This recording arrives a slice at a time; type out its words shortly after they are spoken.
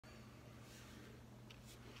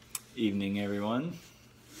Evening, everyone.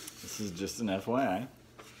 This is just an FYI.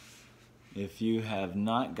 If you have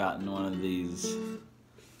not gotten one of these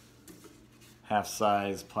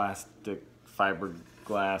half-size plastic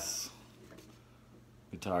fiberglass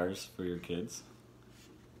guitars for your kids,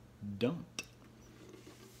 don't.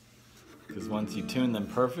 Because once you tune them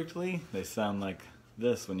perfectly, they sound like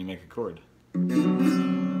this when you make a chord.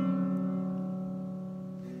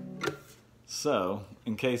 So,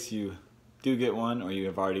 in case you do get one or you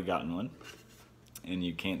have already gotten one and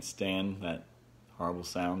you can't stand that horrible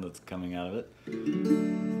sound that's coming out of it,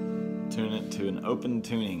 tune it to an open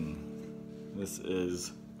tuning. This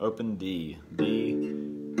is open D, D,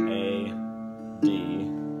 A, D,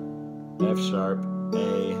 F sharp,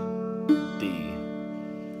 A, D.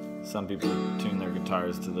 Some people tune their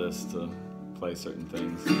guitars to this to play certain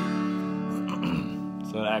things.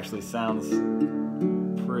 So it actually sounds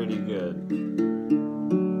pretty good.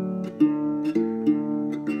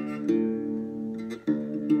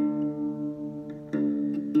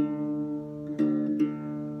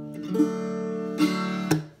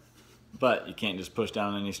 But you can't just push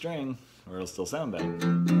down any string or it'll still sound bad.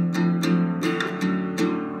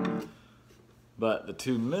 But the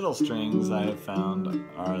two middle strings I have found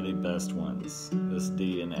are the best ones, this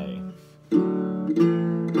D and A.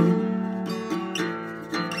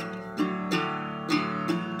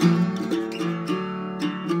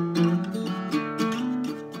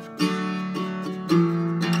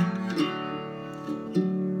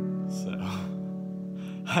 So,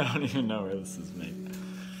 I don't even know where this is made.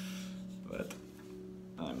 But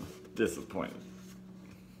I'm disappointed.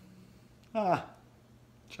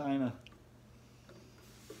 China.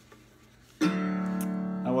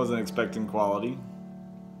 I wasn't expecting quality.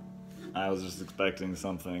 I was just expecting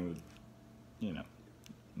something that, you know,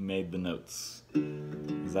 made the notes.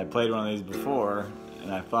 Because I played one of these before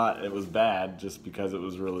and I thought it was bad just because it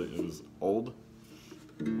was old.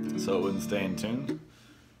 So it wouldn't stay in tune.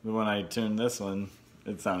 But when I tuned this one,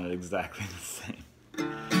 it sounded exactly the same.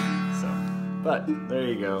 But there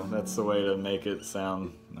you go. That's the way to make it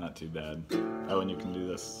sound not too bad. Oh, and you can do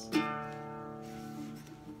this.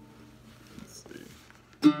 Let's see.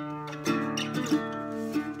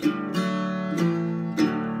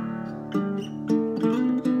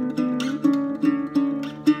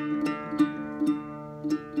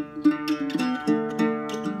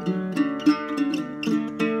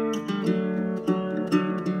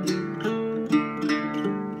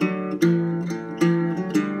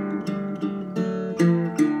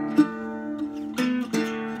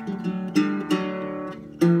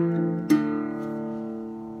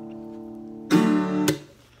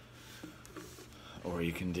 Or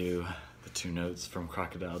you can do the two notes from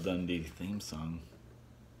Crocodile Dundee theme song.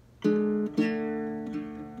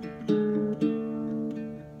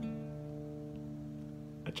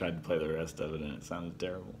 I tried to play the rest of it and it sounded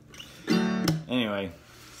terrible. Anyway,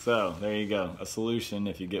 so there you go. A solution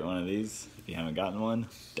if you get one of these. If you haven't gotten one,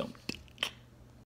 don't.